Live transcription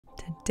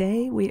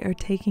Today we are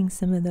taking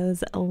some of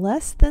those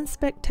less than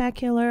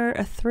spectacular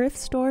thrift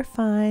store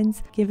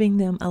finds, giving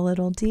them a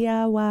little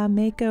DIY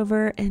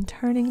makeover and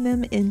turning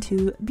them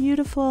into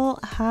beautiful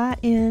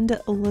high-end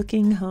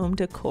looking home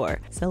decor.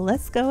 So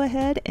let's go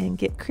ahead and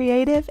get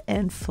creative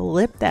and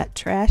flip that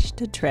trash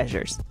to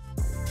treasures.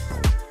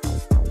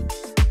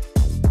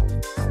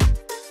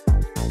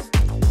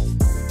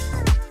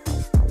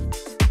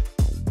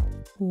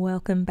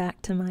 Welcome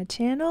back to my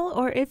channel,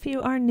 or if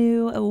you are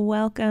new,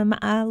 welcome.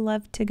 I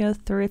love to go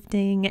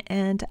thrifting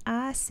and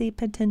I see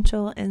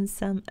potential in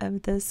some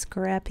of the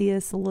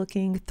scrappiest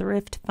looking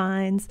thrift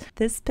finds.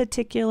 This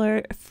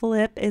particular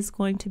flip is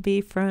going to be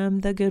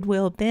from the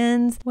Goodwill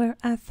bins, where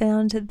I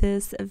found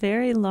this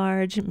very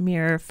large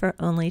mirror for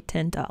only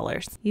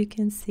 $10. You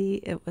can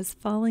see it was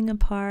falling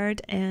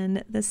apart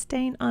and the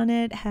stain on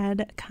it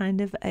had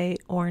kind of a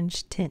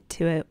orange tint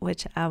to it,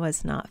 which I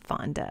was not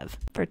fond of.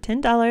 For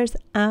 $10,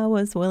 I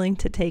was willing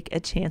to take a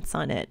chance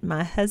on it.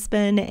 My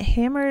husband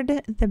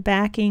hammered the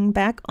backing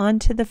back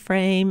onto the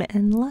frame,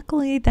 and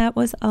luckily that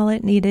was all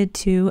it needed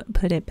to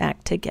put it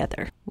back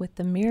together. With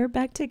the mirror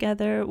back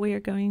together, we are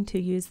going to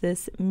use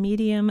this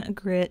medium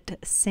grit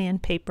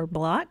sandpaper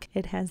block.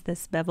 It has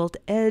this beveled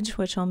edge,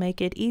 which will make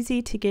it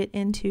easy to get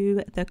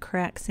into the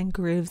cracks and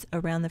grooves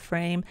around the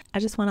frame. I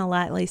just want to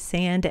lightly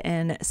sand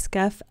and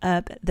scuff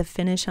up the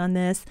finish on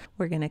this.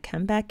 We're going to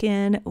come back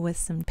in with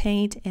some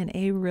paint and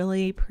a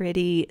really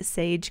pretty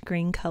sage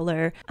green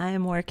color. I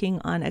am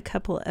working on a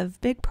couple of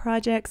big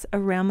projects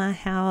around my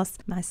house.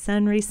 My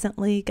son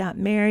recently got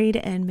married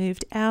and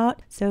moved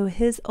out, so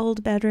his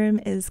old bedroom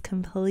is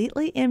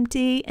completely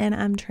empty and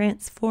I'm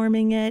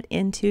transforming it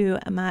into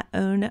my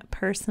own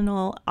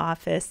personal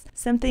office,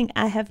 something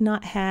I have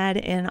not had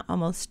in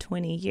almost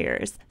 20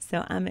 years.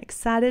 So I'm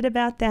excited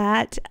about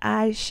that.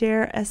 I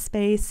share a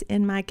space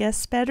in my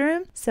guest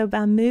bedroom, so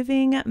by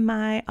moving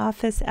my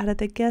office out of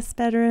the guest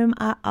bedroom,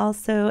 I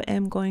also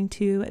am going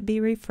to be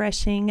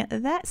refreshing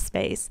that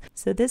space.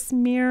 So this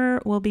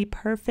mirror will be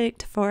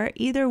perfect for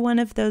either one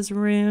of those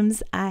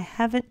rooms. I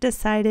haven't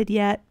decided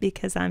yet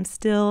because I'm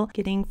still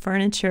getting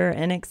furniture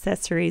and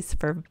accessories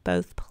for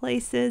both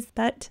places,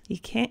 but you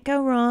can't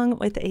go wrong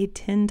with a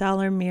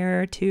 $10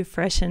 mirror to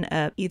freshen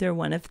up either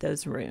one of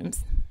those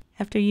rooms.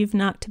 After you've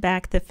knocked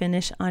back the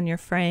finish on your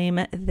frame,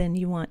 then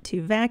you want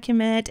to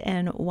vacuum it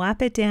and wipe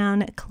it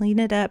down, clean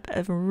it up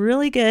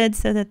really good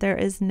so that there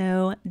is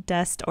no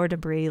dust or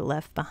debris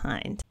left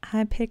behind.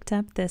 I picked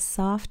up this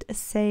soft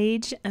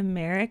sage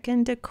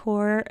American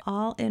Decor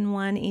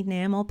all-in-one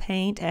enamel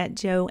paint at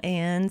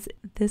Joann's.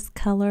 This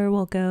color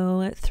will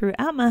go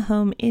throughout my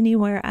home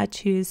anywhere I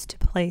choose to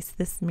place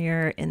this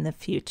mirror in the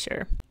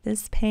future.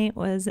 This paint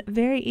was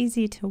very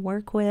easy to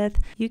work with.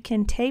 You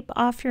can tape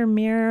off your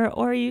mirror,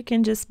 or you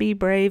can just be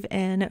brave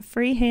and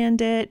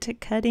freehand it,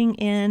 cutting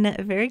in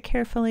very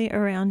carefully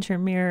around your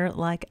mirror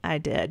like I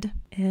did.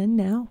 And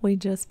now we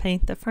just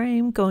paint the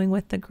frame, going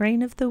with the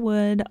grain of the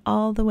wood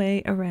all the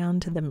way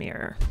around the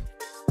mirror.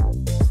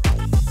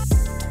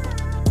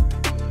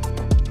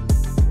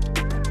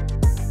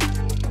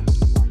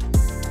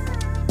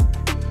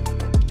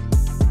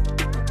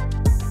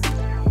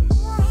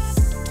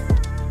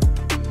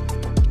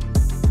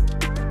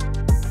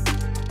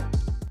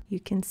 You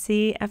can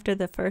see after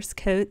the first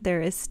coat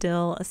there is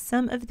still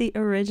some of the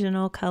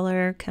original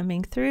color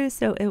coming through,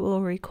 so it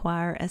will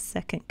require a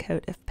second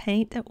coat of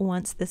paint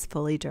once this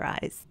fully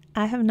dries.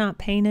 I have not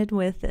painted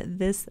with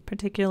this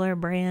particular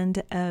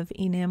brand of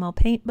enamel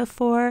paint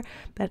before,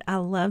 but I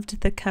loved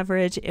the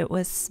coverage. It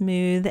was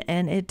smooth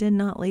and it did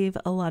not leave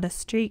a lot of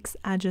streaks.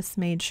 I just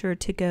made sure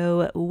to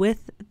go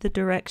with the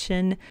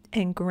direction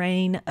and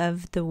grain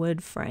of the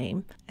wood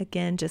frame.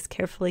 Again, just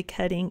carefully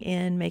cutting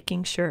in,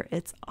 making sure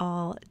it's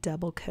all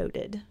double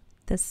coated.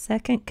 The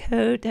second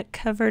coat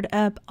covered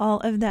up all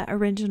of that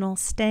original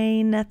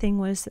stain. Nothing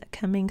was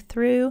coming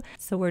through,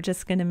 so we're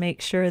just going to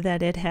make sure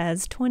that it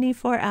has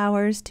 24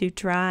 hours to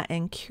dry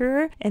and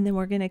cure, and then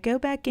we're going to go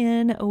back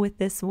in with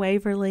this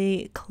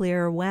Waverly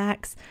clear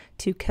wax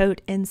to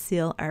coat and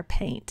seal our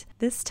paint.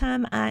 This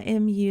time I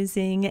am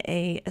using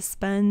a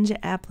sponge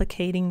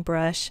applicating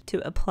brush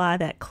to apply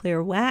that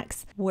clear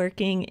wax,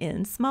 working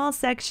in small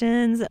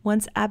sections.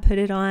 Once I put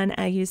it on,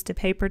 I used a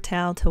paper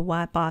towel to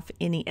wipe off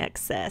any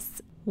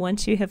excess.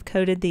 Once you have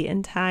coated the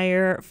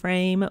entire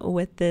frame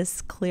with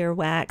this clear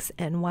wax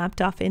and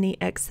wiped off any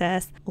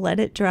excess, let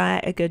it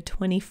dry a good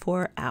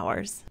 24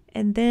 hours.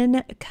 And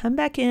then come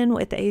back in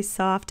with a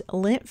soft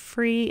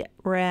lint-free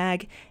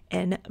rag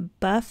and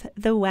buff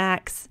the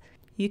wax.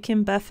 You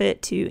can buff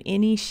it to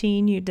any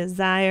sheen you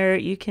desire.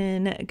 You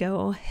can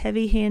go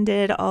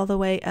heavy-handed all the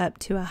way up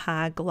to a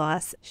high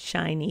gloss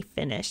shiny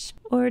finish,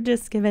 or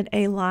just give it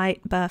a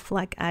light buff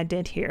like I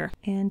did here.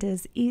 And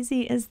as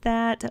easy as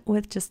that,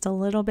 with just a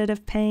little bit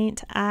of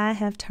paint, I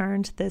have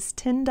turned this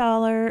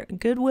 $10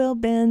 Goodwill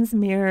bins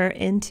mirror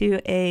into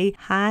a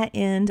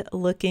high-end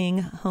looking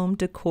home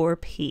decor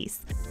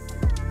piece.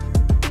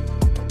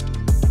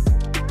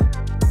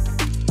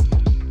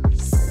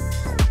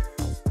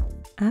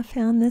 I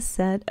found this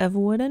set of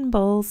wooden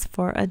bowls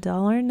for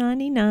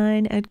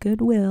 $1.99 at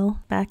Goodwill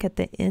back at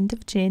the end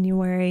of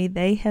January.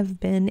 They have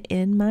been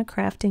in my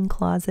crafting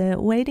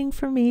closet waiting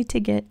for me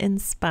to get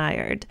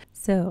inspired.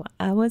 So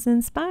I was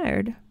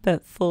inspired,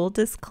 but full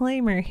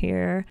disclaimer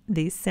here,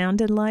 these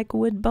sounded like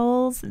wood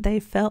bowls. They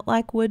felt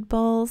like wood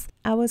bowls.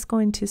 I was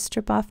going to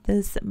strip off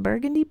this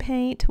burgundy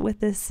paint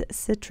with this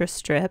citrus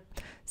strip.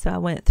 So I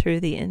went through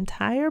the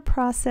entire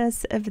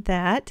process of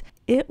that.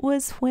 It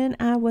was when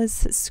I was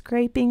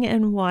scraping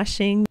and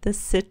washing the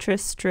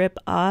citrus strip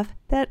off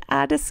that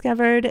I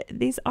discovered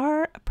these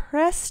are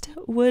pressed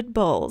wood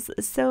bowls.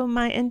 So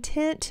my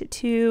intent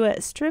to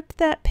strip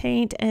that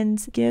paint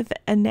and give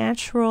a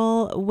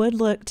natural wood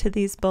look to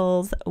these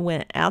bowls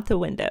went out the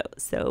window.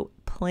 So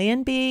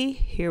plan B,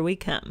 here we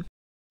come.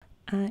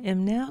 I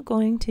am now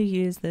going to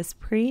use this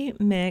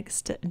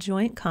pre-mixed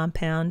joint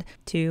compound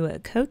to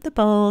coat the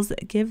bowls,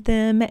 give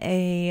them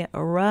a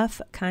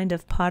rough kind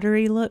of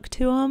pottery look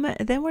to them.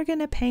 Then we're going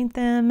to paint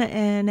them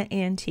and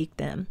antique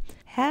them.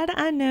 Had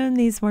I known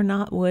these were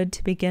not wood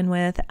to begin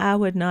with, I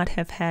would not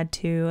have had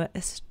to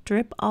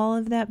strip all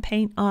of that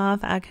paint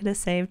off. I could have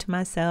saved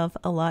myself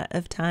a lot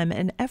of time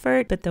and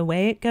effort, but the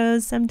way it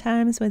goes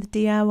sometimes with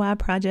DIY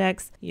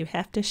projects, you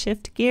have to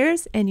shift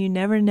gears and you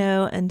never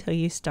know until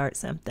you start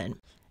something.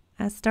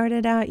 I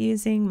started out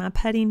using my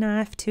putty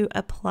knife to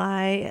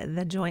apply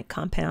the joint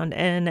compound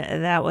and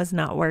that was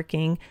not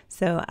working.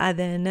 So I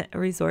then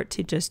resort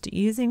to just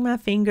using my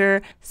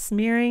finger,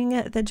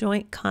 smearing the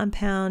joint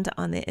compound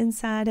on the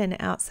inside and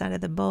outside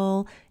of the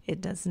bowl. It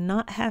does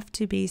not have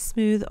to be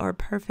smooth or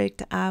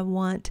perfect. I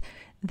want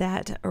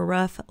that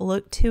rough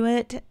look to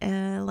it,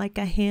 like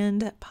a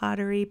hand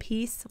pottery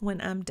piece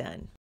when I'm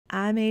done.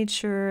 I made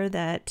sure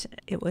that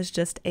it was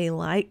just a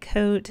light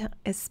coat,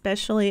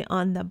 especially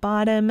on the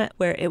bottom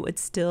where it would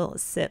still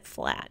sit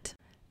flat.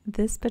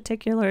 This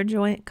particular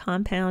joint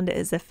compound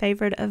is a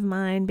favorite of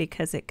mine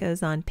because it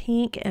goes on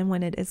pink, and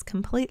when it is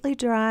completely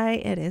dry,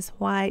 it is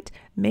white.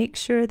 Make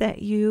sure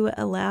that you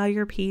allow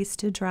your piece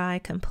to dry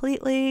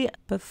completely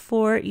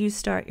before you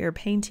start your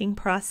painting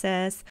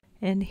process.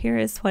 And here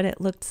is what it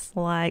looks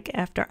like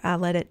after I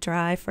let it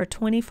dry for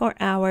 24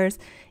 hours.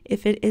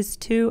 If it is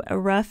too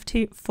rough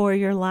for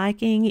your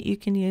liking, you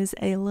can use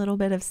a little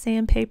bit of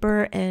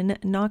sandpaper and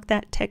knock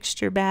that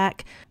texture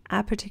back.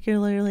 I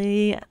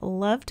particularly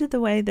loved the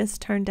way this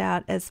turned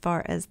out as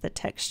far as the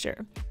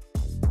texture.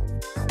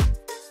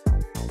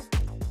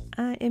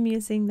 I am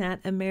using that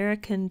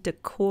American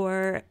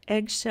Décor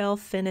eggshell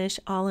finish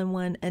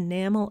all-in-one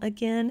enamel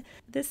again,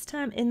 this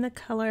time in the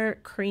color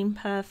Cream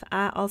Puff.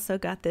 I also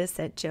got this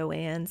at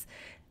Joann's.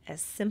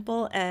 As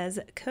simple as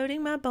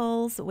coating my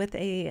bowls with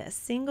a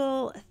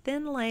single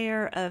thin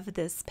layer of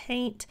this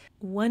paint.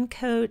 One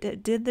coat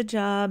did the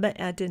job.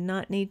 I did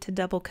not need to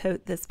double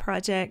coat this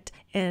project.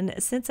 And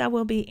since I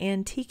will be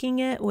antiquing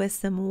it with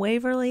some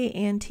Waverly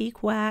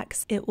antique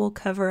wax, it will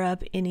cover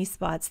up any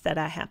spots that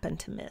I happen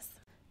to miss.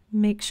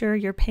 Make sure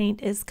your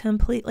paint is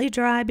completely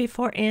dry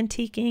before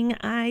antiquing.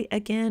 I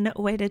again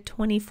waited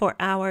 24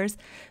 hours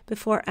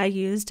before I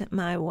used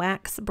my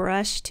wax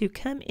brush to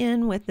come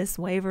in with this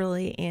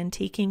Waverly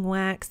antiquing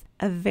wax.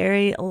 A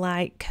very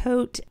light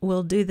coat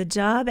will do the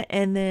job,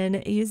 and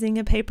then using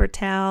a paper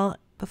towel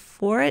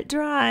before it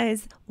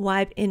dries,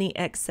 wipe any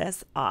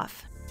excess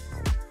off.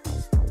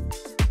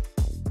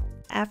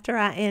 After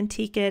I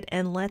antique it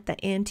and let the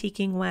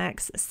antiquing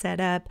wax set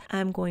up,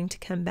 I'm going to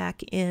come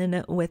back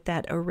in with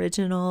that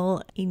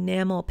original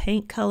enamel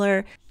paint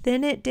color,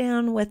 thin it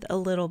down with a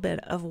little bit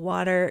of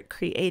water,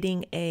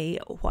 creating a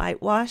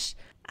whitewash.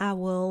 I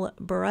will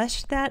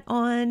brush that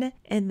on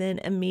and then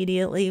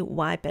immediately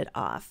wipe it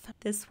off.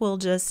 This will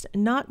just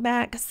knock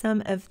back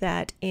some of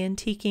that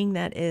antiquing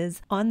that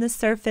is on the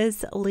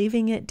surface,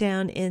 leaving it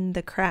down in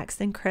the cracks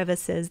and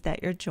crevices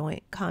that your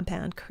joint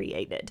compound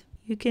created.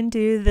 You can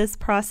do this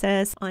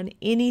process on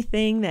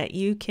anything that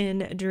you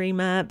can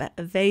dream up: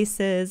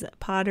 vases,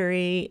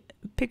 pottery,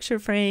 picture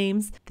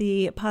frames.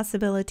 The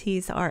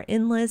possibilities are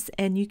endless,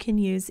 and you can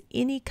use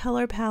any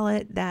color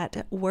palette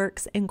that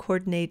works and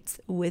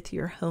coordinates with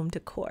your home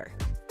decor.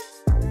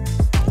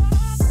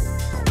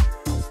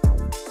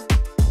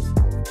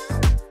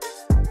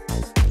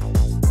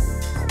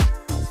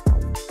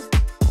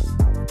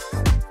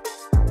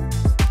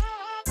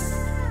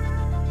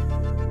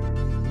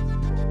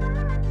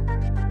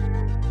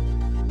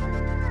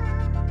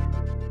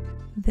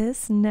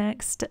 This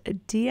next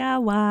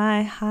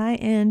DIY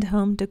high-end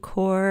home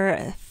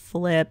decor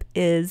flip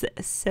is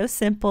so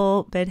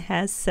simple, but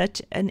has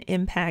such an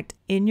impact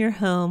in your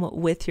home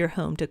with your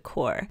home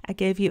decor. I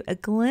gave you a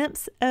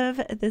glimpse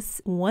of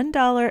this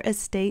 $1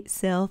 estate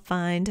sale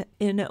find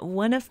in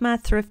one of my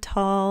thrift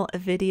haul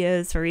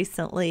videos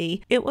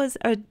recently. It was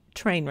a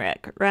train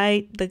wreck,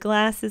 right? The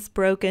glass is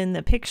broken,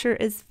 the picture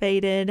is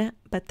faded,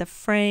 but the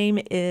frame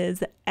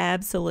is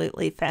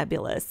absolutely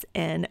fabulous.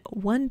 And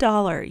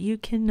 $1, you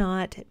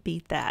cannot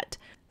beat that.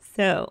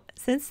 So,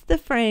 since the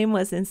frame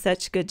was in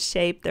such good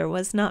shape, there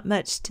was not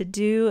much to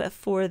do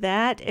for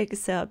that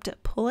except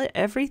pull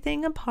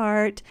everything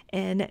apart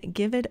and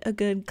give it a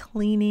good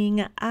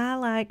cleaning. I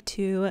like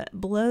to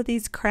blow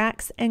these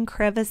cracks and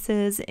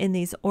crevices in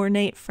these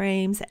ornate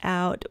frames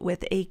out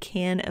with a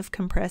can of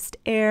compressed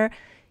air.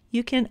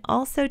 You can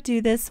also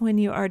do this when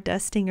you are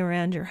dusting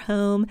around your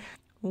home.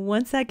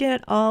 Once I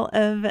get all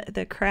of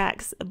the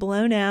cracks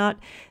blown out,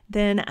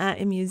 then I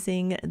am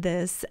using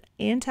this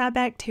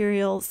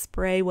antibacterial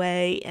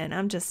spray and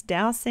I'm just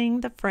dousing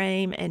the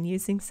frame and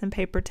using some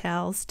paper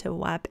towels to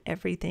wipe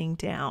everything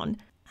down.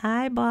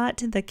 I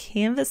bought the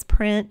canvas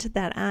print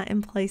that I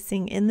am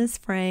placing in this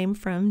frame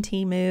from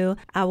Temu.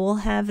 I will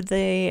have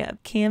the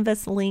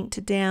canvas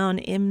linked down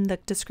in the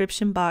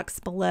description box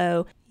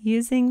below.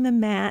 Using the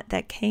mat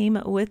that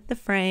came with the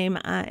frame,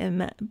 I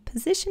am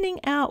positioning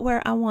out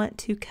where I want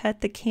to cut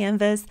the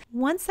canvas.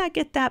 Once I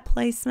get that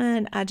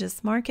placement, I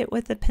just mark it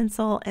with a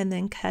pencil and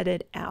then cut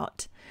it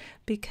out.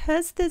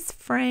 Because this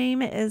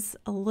frame is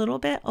a little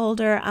bit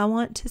older, I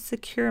want to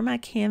secure my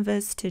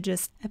canvas to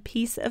just a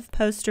piece of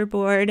poster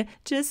board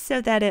just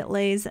so that it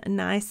lays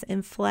nice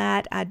and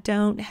flat. I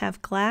don't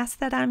have glass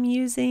that I'm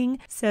using,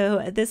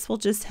 so this will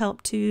just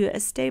help to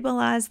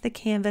stabilize the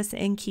canvas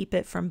and keep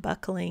it from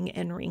buckling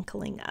and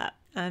wrinkling up.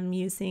 I'm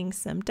using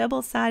some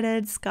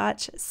double-sided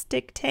Scotch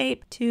stick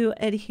tape to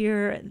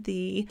adhere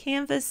the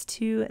canvas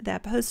to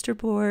that poster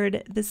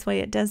board. This way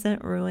it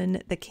doesn't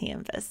ruin the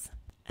canvas.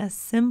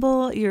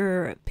 Assemble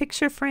your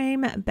picture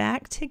frame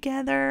back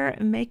together,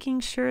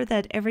 making sure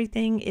that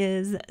everything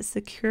is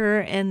secure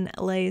and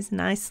lays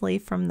nicely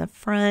from the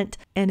front.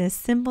 And as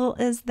simple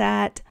as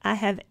that, I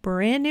have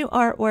brand new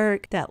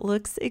artwork that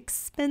looks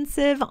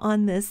expensive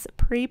on this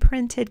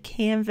pre-printed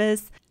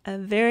canvas. A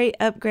very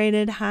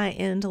upgraded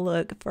high-end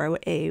look for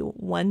a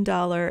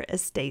 $1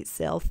 estate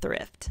sale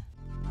thrift.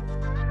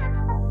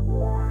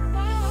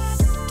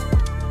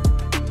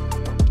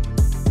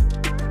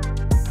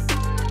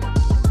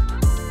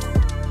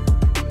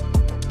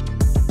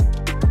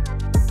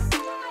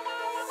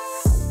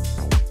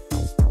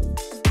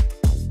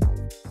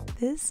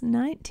 This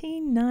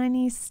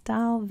 1990s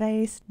style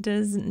vase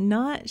does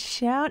not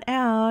shout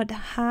out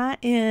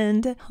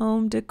high-end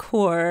home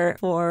decor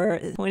for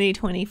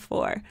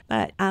 2024,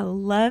 but I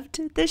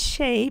loved the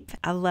shape,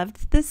 I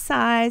loved the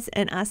size,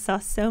 and I saw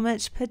so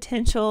much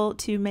potential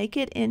to make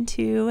it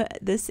into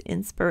this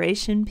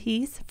inspiration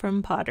piece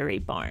from Pottery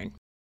Barn.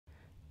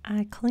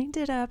 I cleaned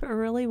it up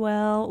really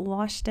well,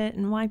 washed it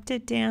and wiped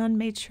it down,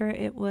 made sure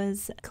it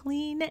was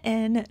clean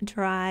and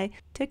dry.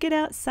 Took it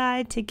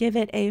outside to give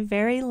it a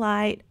very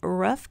light,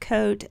 rough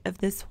coat of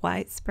this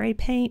white spray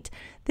paint.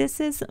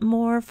 This is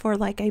more for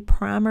like a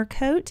primer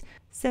coat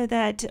so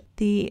that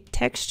the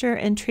texture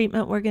and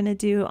treatment we're going to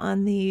do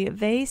on the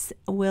vase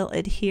will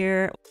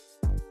adhere.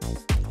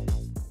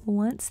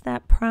 Once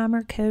that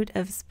primer coat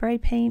of spray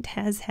paint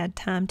has had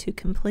time to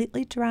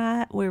completely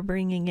dry, we're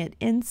bringing it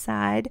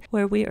inside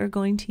where we are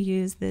going to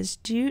use this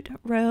jute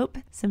rope,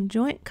 some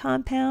joint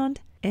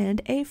compound,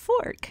 and a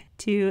fork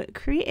to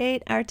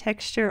create our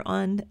texture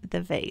on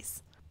the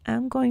vase.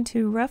 I'm going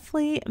to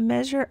roughly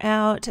measure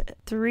out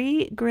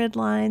 3 grid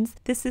lines.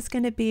 This is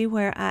going to be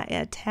where I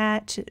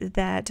attach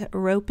that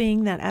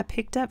roping that I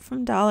picked up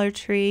from Dollar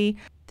Tree.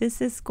 This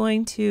is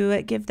going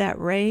to give that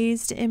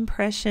raised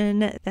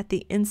impression that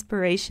the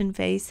inspiration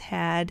vase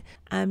had.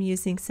 I'm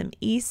using some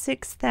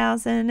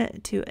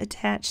E6000 to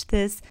attach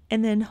this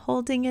and then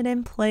holding it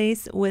in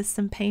place with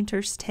some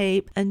painter's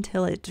tape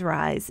until it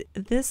dries.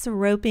 This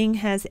roping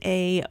has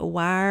a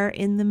wire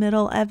in the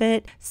middle of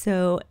it,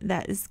 so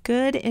that is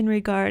good in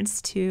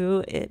regards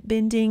to it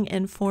bending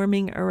and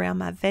forming around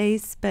my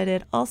vase, but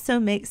it also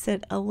makes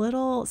it a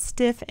little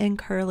stiff and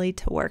curly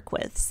to work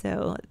with.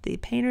 So the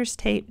painter's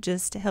tape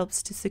just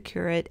helps to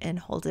secure it and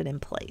hold it in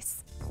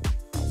place.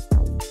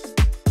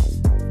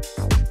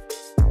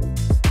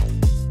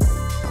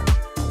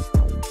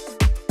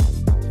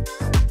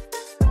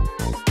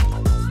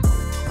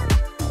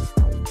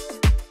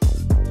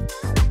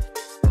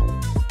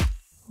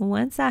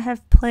 Once I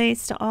have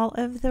placed all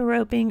of the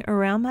roping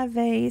around my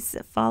vase,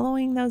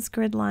 following those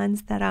grid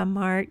lines that I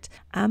marked,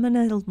 I'm going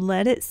to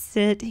let it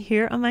sit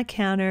here on my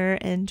counter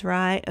and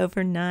dry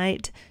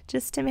overnight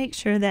just to make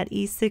sure that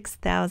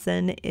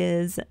E6000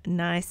 is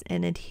nice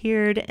and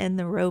adhered and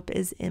the rope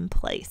is in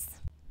place.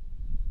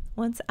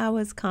 Once I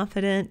was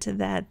confident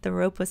that the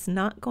rope was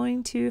not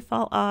going to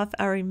fall off,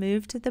 I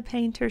removed the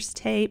painter's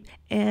tape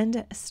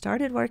and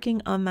started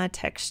working on my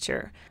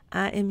texture.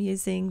 I am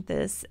using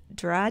this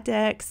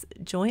DryDex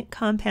joint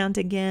compound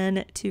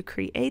again to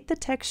create the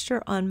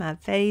texture on my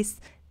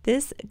vase.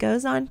 This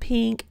goes on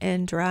pink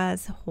and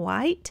dries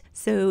white,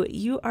 so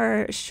you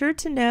are sure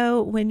to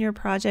know when your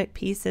project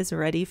piece is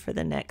ready for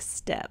the next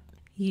step.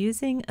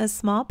 Using a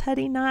small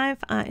putty knife,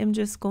 I am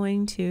just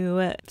going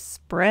to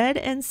spread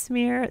and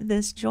smear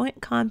this joint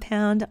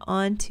compound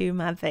onto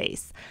my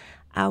vase.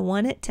 I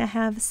want it to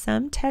have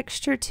some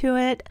texture to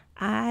it.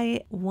 I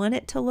want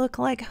it to look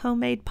like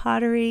homemade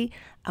pottery.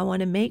 I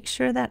want to make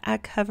sure that I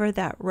cover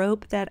that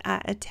rope that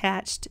I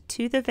attached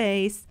to the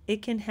vase.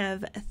 It can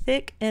have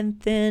thick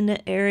and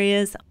thin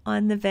areas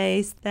on the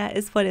vase. That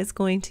is what is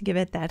going to give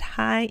it that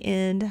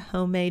high-end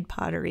homemade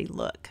pottery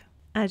look.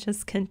 I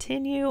just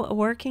continue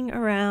working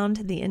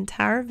around the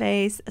entire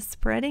vase,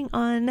 spreading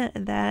on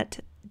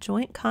that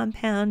joint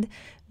compound,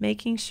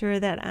 making sure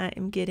that I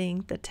am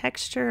getting the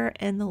texture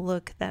and the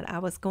look that I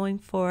was going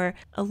for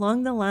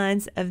along the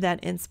lines of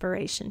that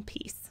inspiration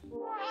piece.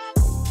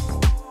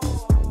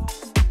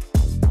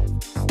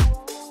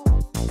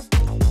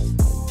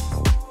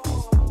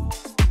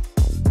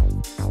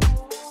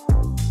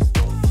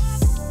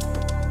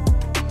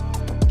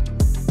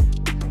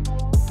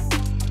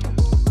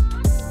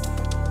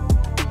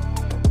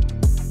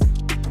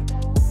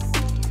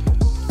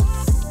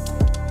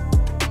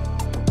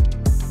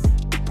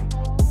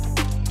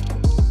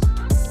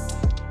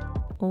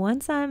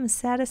 Once I'm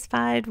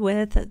satisfied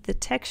with the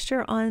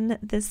texture on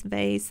this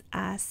vase,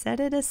 I set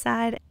it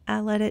aside. I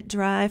let it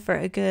dry for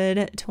a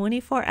good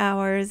 24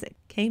 hours,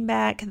 came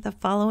back the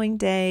following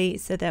day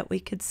so that we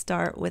could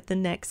start with the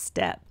next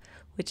step,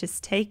 which is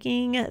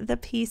taking the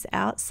piece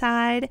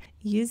outside,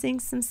 using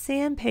some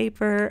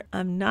sandpaper.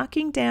 I'm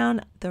knocking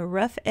down the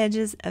rough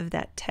edges of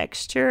that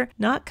texture.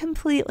 Not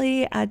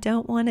completely, I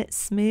don't want it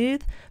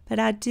smooth, but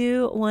I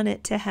do want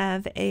it to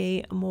have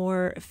a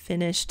more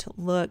finished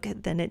look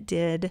than it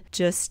did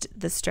just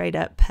the straight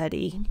up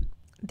putty.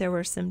 There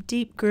were some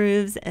deep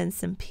grooves and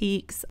some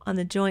peaks on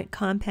the joint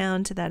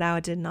compound that I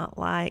did not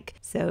like.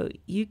 So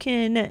you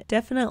can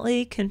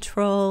definitely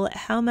control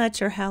how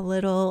much or how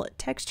little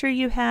texture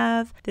you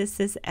have. This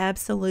is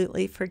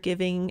absolutely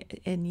forgiving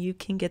and you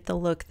can get the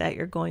look that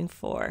you're going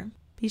for.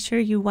 Be sure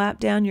you wipe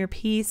down your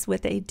piece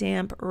with a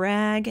damp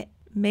rag,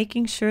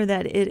 making sure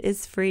that it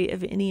is free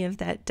of any of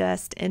that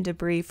dust and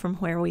debris from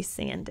where we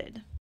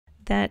sanded.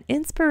 That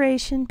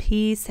inspiration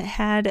piece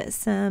had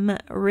some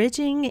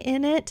ridging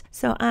in it,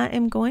 so I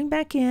am going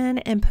back in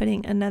and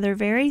putting another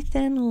very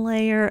thin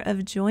layer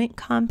of joint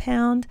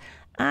compound.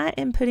 I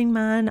am putting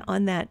mine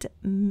on that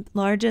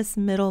largest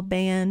middle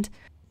band,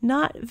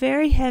 not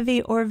very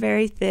heavy or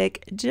very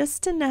thick,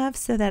 just enough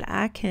so that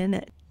I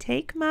can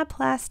take my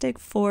plastic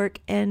fork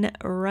and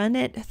run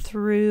it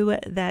through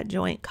that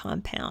joint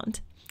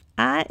compound.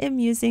 I am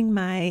using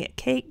my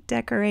cake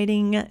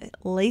decorating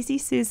Lazy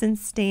Susan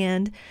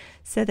stand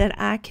so that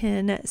I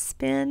can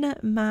spin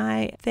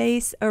my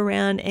vase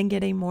around and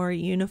get a more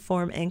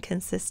uniform and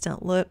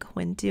consistent look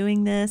when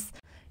doing this.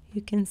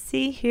 You can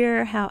see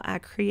here how I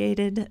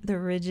created the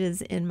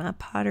ridges in my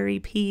pottery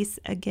piece,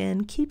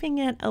 again keeping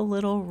it a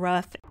little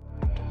rough.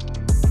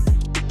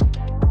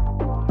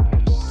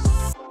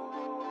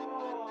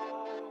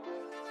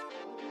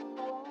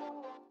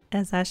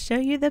 As I show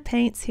you the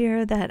paints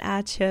here that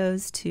I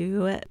chose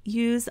to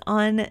use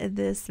on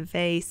this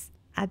vase,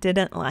 I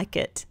didn't like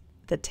it.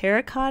 The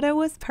terracotta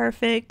was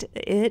perfect.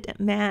 It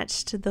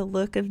matched the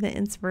look of the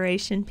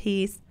inspiration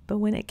piece, but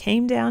when it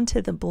came down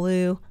to the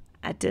blue,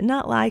 I did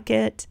not like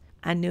it.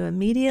 I knew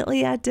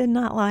immediately I did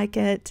not like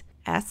it.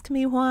 Ask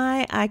me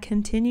why. I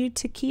continued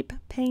to keep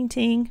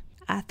painting.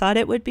 I thought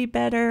it would be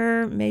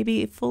better,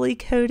 maybe fully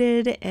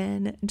coated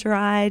and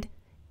dried.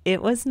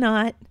 It was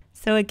not.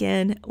 So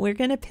again, we're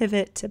going to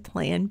pivot to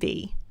plan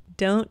B.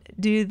 Don't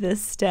do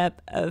this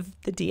step of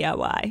the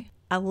DIY.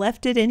 I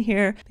left it in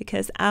here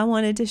because I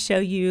wanted to show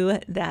you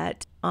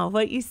that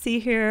what you see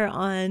here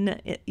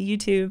on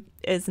YouTube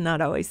is not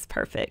always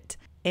perfect.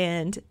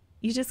 And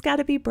you just got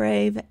to be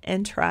brave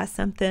and try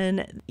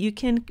something. You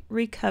can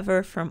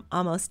recover from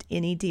almost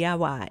any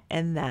DIY,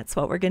 and that's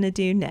what we're going to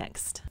do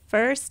next.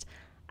 First,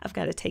 I've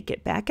got to take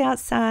it back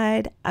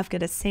outside. I've got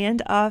to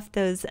sand off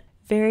those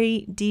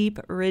very deep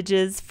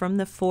ridges from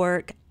the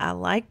fork. I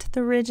liked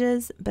the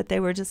ridges, but they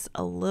were just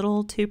a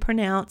little too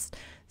pronounced.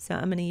 So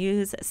I'm going to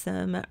use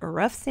some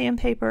rough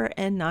sandpaper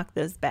and knock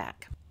those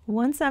back.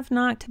 Once I've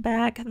knocked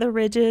back the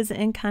ridges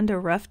and kind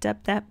of roughed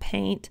up that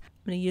paint,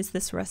 I'm going to use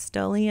this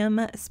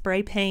Rust-Oleum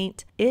spray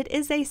paint. It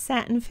is a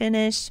satin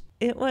finish.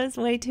 It was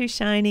way too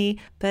shiny,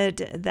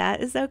 but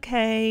that is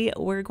okay.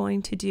 We're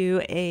going to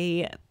do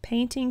a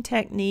painting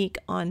technique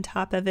on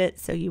top of it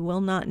so you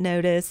will not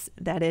notice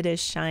that it is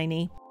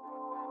shiny.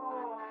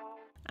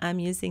 I'm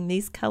using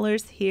these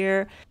colors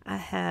here. I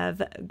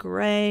have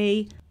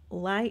gray,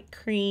 light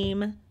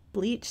cream,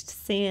 bleached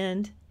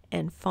sand,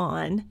 and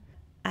fawn.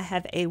 I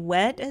have a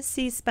wet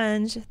sea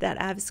sponge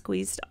that I've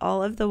squeezed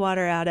all of the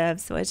water out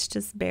of, so it's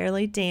just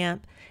barely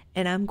damp,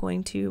 and I'm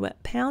going to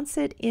pounce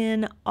it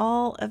in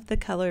all of the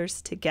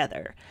colors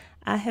together.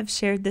 I have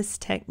shared this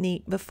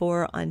technique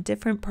before on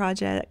different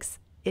projects.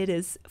 It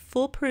is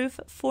foolproof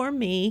for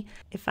me.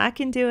 If I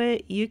can do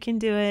it, you can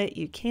do it.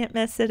 You can't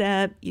mess it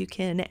up. You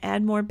can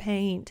add more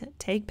paint,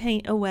 take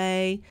paint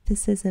away.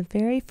 This is a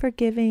very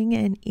forgiving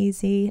and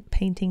easy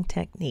painting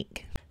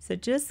technique. So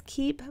just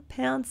keep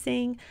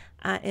pouncing.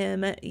 I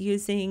am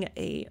using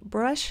a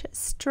brush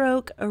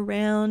stroke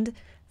around,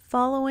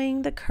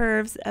 following the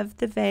curves of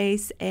the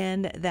vase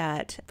and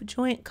that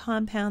joint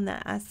compound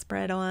that I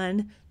spread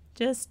on.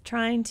 Just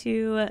trying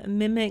to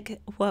mimic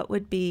what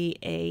would be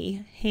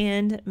a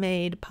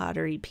handmade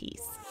pottery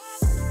piece.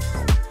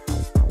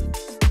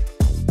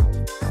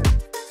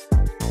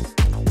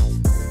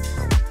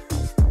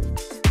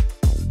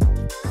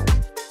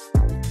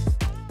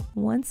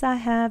 Once I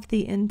have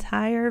the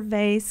entire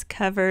vase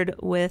covered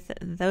with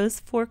those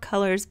 4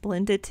 colors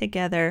blended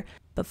together,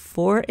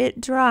 before it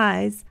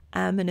dries,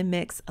 I'm going to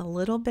mix a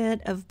little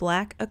bit of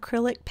black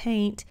acrylic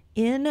paint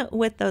in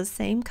with those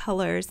same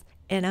colors,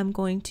 and I'm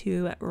going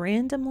to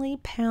randomly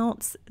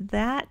pounce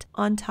that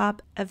on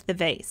top of the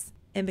vase.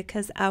 And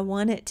because I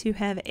want it to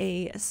have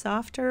a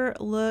softer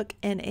look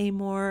and a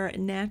more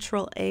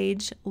natural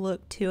age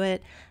look to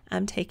it,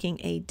 I'm taking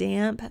a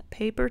damp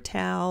paper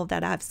towel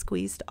that I've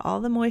squeezed all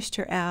the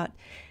moisture out,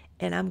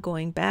 and I'm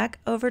going back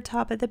over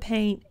top of the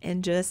paint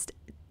and just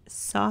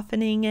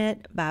softening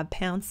it by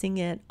pouncing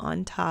it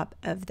on top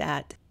of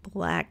that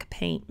black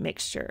paint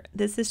mixture.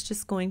 This is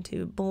just going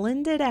to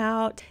blend it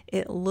out.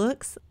 It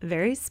looks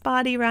very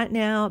spotty right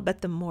now,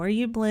 but the more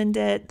you blend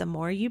it, the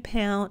more you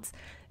pounce.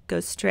 Go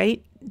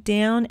straight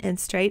down and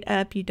straight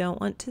up. You don't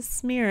want to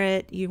smear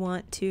it. You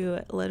want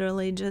to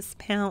literally just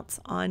pounce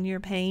on your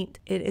paint.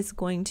 It is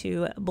going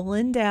to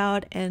blend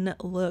out and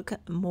look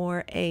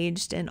more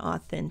aged and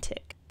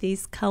authentic.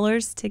 These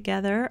colors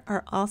together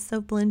are also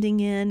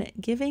blending in,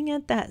 giving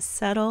it that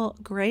subtle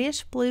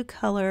grayish blue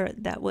color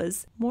that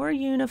was more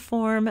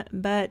uniform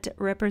but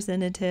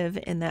representative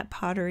in that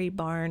Pottery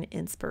Barn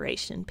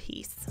inspiration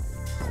piece.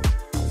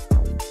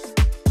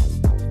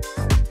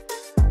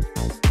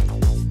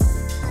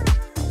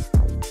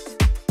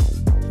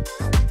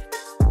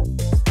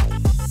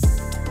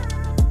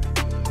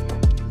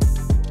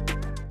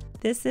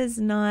 This is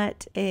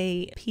not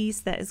a piece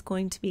that is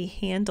going to be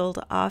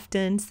handled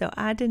often, so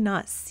I did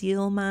not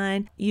seal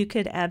mine. You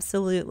could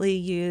absolutely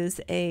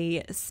use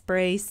a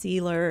spray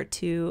sealer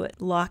to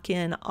lock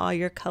in all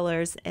your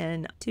colors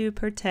and to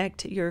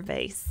protect your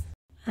vase.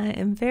 I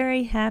am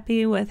very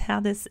happy with how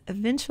this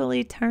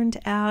eventually turned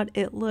out.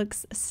 It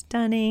looks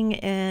stunning,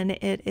 and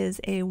it is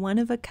a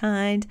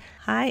one-of-a-kind,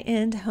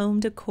 high-end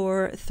home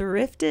decor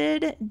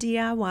thrifted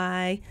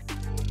DIY.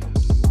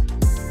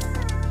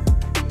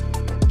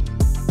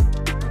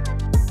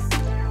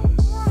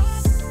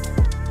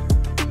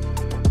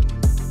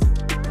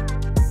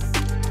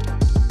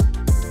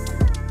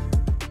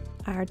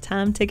 Our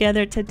time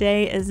together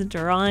today is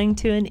drawing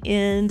to an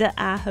end.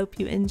 I hope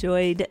you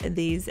enjoyed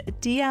these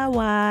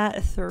DIY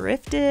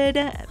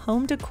thrifted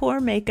home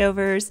decor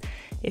makeovers.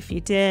 If you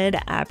did,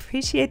 I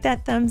appreciate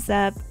that thumbs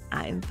up.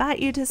 I invite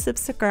you to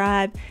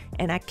subscribe,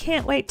 and I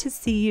can't wait to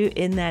see you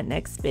in that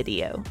next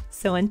video.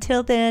 So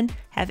until then,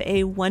 have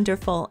a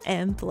wonderful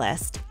and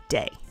blessed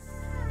day.